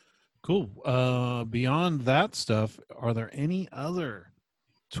 Cool. Beyond that stuff, are there any other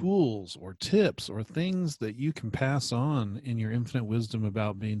tools or tips or things that you can pass on in your infinite wisdom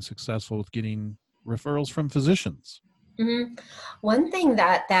about being successful with getting referrals from physicians? Mm-hmm. One thing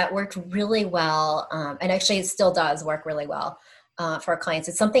that worked really well, and actually it still does work really well for our clients.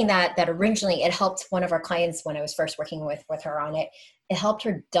 It's something that originally it helped one of our clients when I was first working with her on it. It helped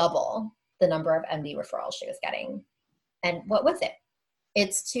her double the number of MD referrals she was getting. And what was it?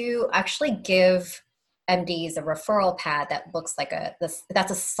 It's to actually give MDs a referral pad that looks like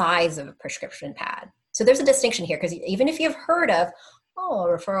that's a size of a prescription pad. So there's a distinction here, because even if you've heard of a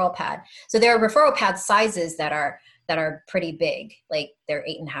referral pad, so there are referral pad sizes that are pretty big, like they're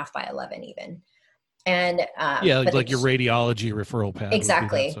 8.5 by 11 even. And like your radiology referral pad.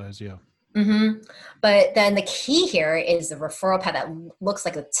 Exactly. Would be that size, yeah. Mm-hmm. But then the key here is the referral pad that looks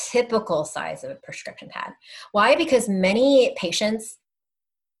like the typical size of a prescription pad. Why? Because many patients,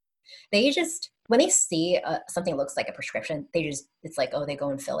 when they see something that looks like a prescription, it's like, oh, they go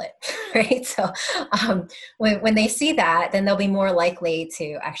and fill it, right? So when they see that, then they'll be more likely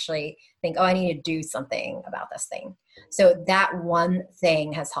to actually think, oh, I need to do something about this thing. So that one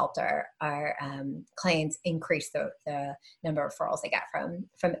thing has helped our clients increase the number of referrals they get from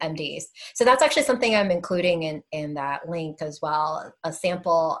MDs. So that's actually something I'm including in that link as well, a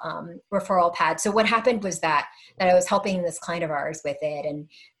sample referral pad. So what happened was that I was helping this client of ours with it,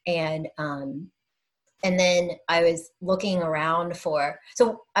 and then I was looking around for,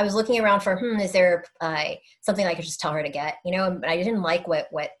 is there something I could just tell her to get, you know, but I didn't like what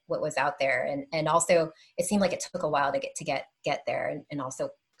was out there. And also it seemed like it took a while to get there, and also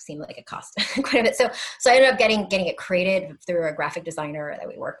seemed like it cost quite a bit. So I ended up getting it created through a graphic designer that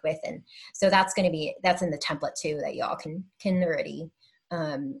we work with. And so that's in the template too, that y'all can already,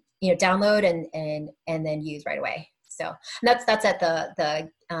 download and then use right away. So that's at the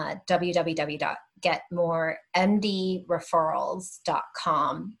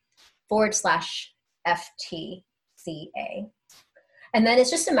www.getmoremdreferrals.com/FTCA. And then it's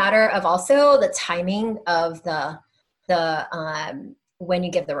just a matter of also the timing of the when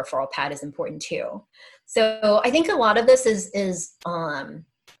you give the referral pad is important too. So I think a lot of this is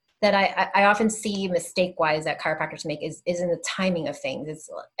that I often see mistake-wise that chiropractors make is in the timing of things.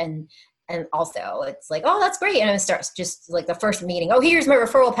 And also it's like, oh, that's great. And it starts just like the first meeting. Oh, here's my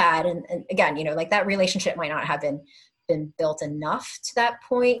referral pad. And again, you know, like that relationship might not have been built enough to that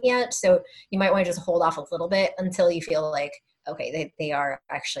point yet. So you might want to just hold off a little bit until you feel like, okay, they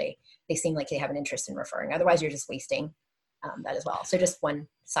seem like they have an interest in referring. Otherwise you're just wasting that as well. So just one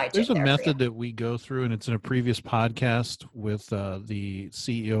side There's tip a there for you. method that we go through, and it's in a previous podcast with the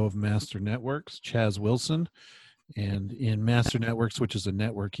CEO of Master Networks, Chaz Wilson. And in Master Networks, which is a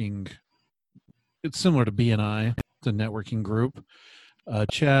networking, it's similar to BNI, it's a networking group.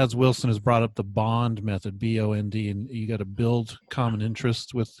 Chaz Wilson has brought up the BOND method, BOND, and you got to build common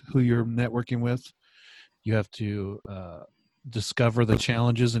interests with who you're networking with. You have to discover the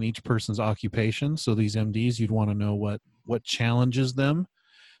challenges in each person's occupation. So these MDs, you'd want to know what challenges them.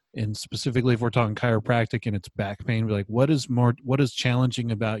 And specifically, if we're talking chiropractic and it's back pain, be like, what is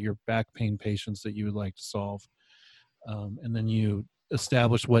challenging about your back pain patients that you would like to solve? And then you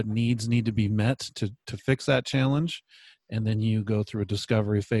establish what needs need to be met to fix that challenge. And then you go through a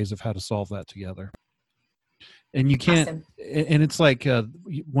discovery phase of how to solve that together. And you can't, Awesome. and it's like,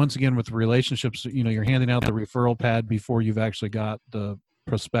 once again, with relationships, you're handing out the referral pad before you've actually got the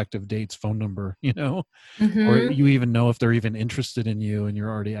prospective date's phone number, or you even know if they're even interested in you, and you're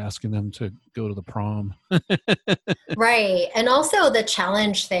already asking them to go to the prom. Right. And also the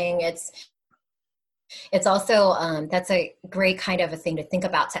challenge thing, it's also, that's a great kind of a thing to think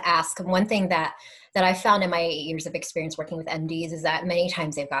about, to ask. One thing that I found in my years of experience working with MDs is that many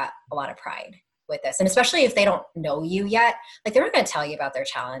times they've got a lot of pride with this. And especially if they don't know you yet, like they're not going to tell you about their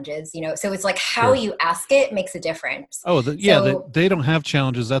challenges, so it's like how you ask it makes a difference. Oh, they don't have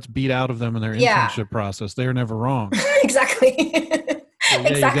challenges. That's beat out of them in their internship process. They're never wrong. Exactly.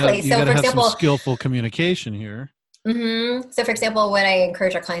 Exactly. You gotta have some skillful communication here. So for example, what I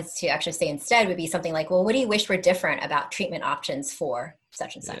encourage our clients to actually say instead would be something like, well, what do you wish were different about treatment options for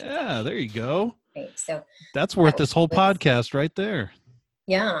such and such? Yeah, there you go. Right. So that's worth this whole podcast right there.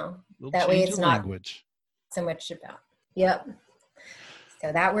 Yeah. That way it's not so much about. Yep.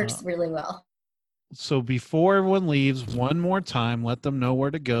 So that works really well. So before everyone leaves, one more time, let them know where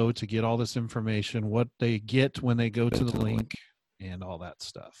to go to get all this information, what they get when they go to the link, and all that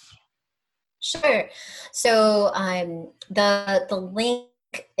stuff. Sure. So the link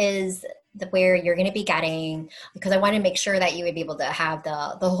is where you're going to be getting, because I want to make sure that you would be able to have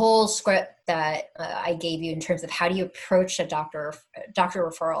the whole script that I gave you in terms of how do you approach a doctor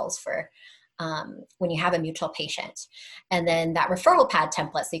referrals for when you have a mutual patient, and then that referral pad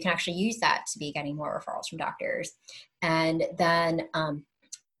template, so you can actually use that to be getting more referrals from doctors, and then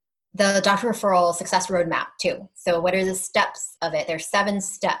the doctor referral success roadmap too. So what are the steps of it? There's 7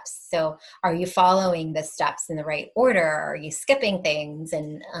 steps. So are you following the steps in the right order? Are you skipping things?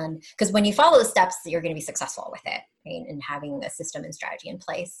 And because when you follow the steps, you're going to be successful with it, right? And having the system and strategy in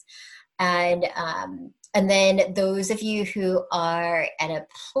place. And then those of you who are at a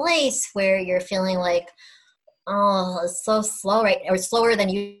place where you're feeling like, oh, it's so slow, right? Or slower than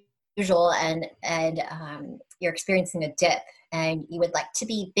usual, and you're experiencing a dip, and you would like to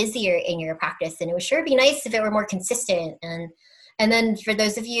be busier in your practice, and it would sure be nice if it were more consistent. And then for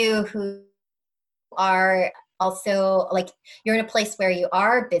those of you who are also like, you're in a place where you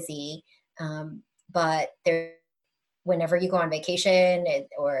are busy, but whenever you go on vacation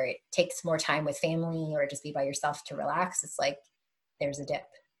or it takes more time with family or just be by yourself to relax, it's like there's a dip,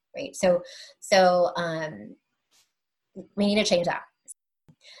 right? So we need to change that.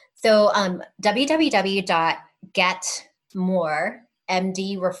 So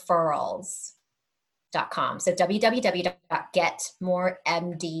www.getmoremdreferrals.com. So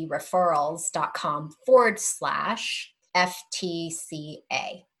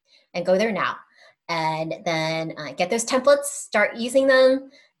www.getmoremdreferrals.com/FTCA, and go there now. And then get those templates, start using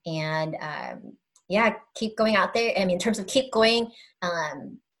them, and keep going out there. I mean, in terms of keep going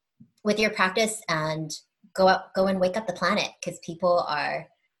with your practice, and go and wake up the planet, because people are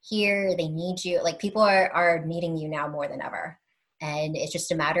here. They need you. Like, people are needing you now more than ever. And it's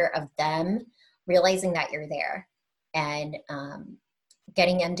just a matter of them realizing that you're there. And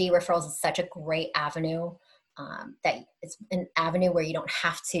getting MD referrals is such a great avenue, that it's an avenue where you don't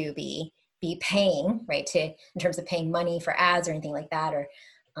have to be paying, right, in terms of paying money for ads or anything like that, or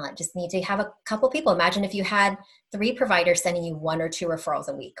just need to have a couple people. Imagine if you had 3 providers sending you 1 or 2 referrals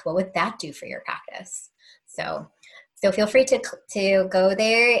a week. What would that do for your practice? So feel free to go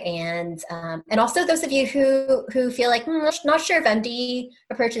there, and also those of you who feel like, not sure if MD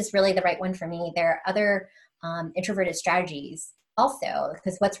approach is really the right one for me. There are other introverted strategies also,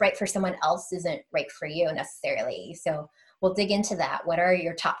 because what's right for someone else isn't right for you necessarily. So we'll dig into that. What are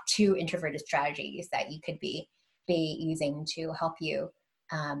your top 2 introverted strategies that you could be using to help you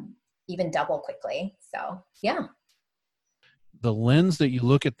even double quickly? So yeah. The lens that you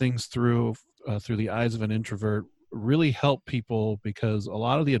look at things through the eyes of an introvert really help people, because a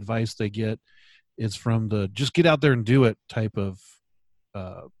lot of the advice they get is from the just get out there and do it type of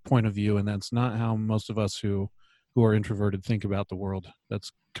point of view. And that's not how most of us who who are introverted think about the world.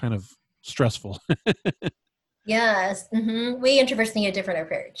 That's kind of stressful. Yes. We introverts need a different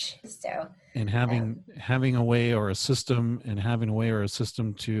approach. So, and having a way or a system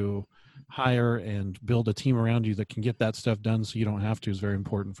to hire and build a team around you that can get that stuff done so you don't have to is very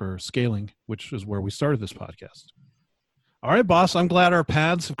important for scaling, which is where we started this podcast. All right, boss, I'm glad our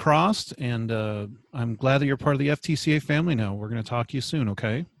paths have crossed, and I'm glad that you're part of the FTCA family now. We're going to talk to you soon,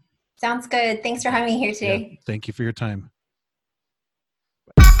 okay? Sounds good. Thanks for having me here today. Yeah, thank you for your time.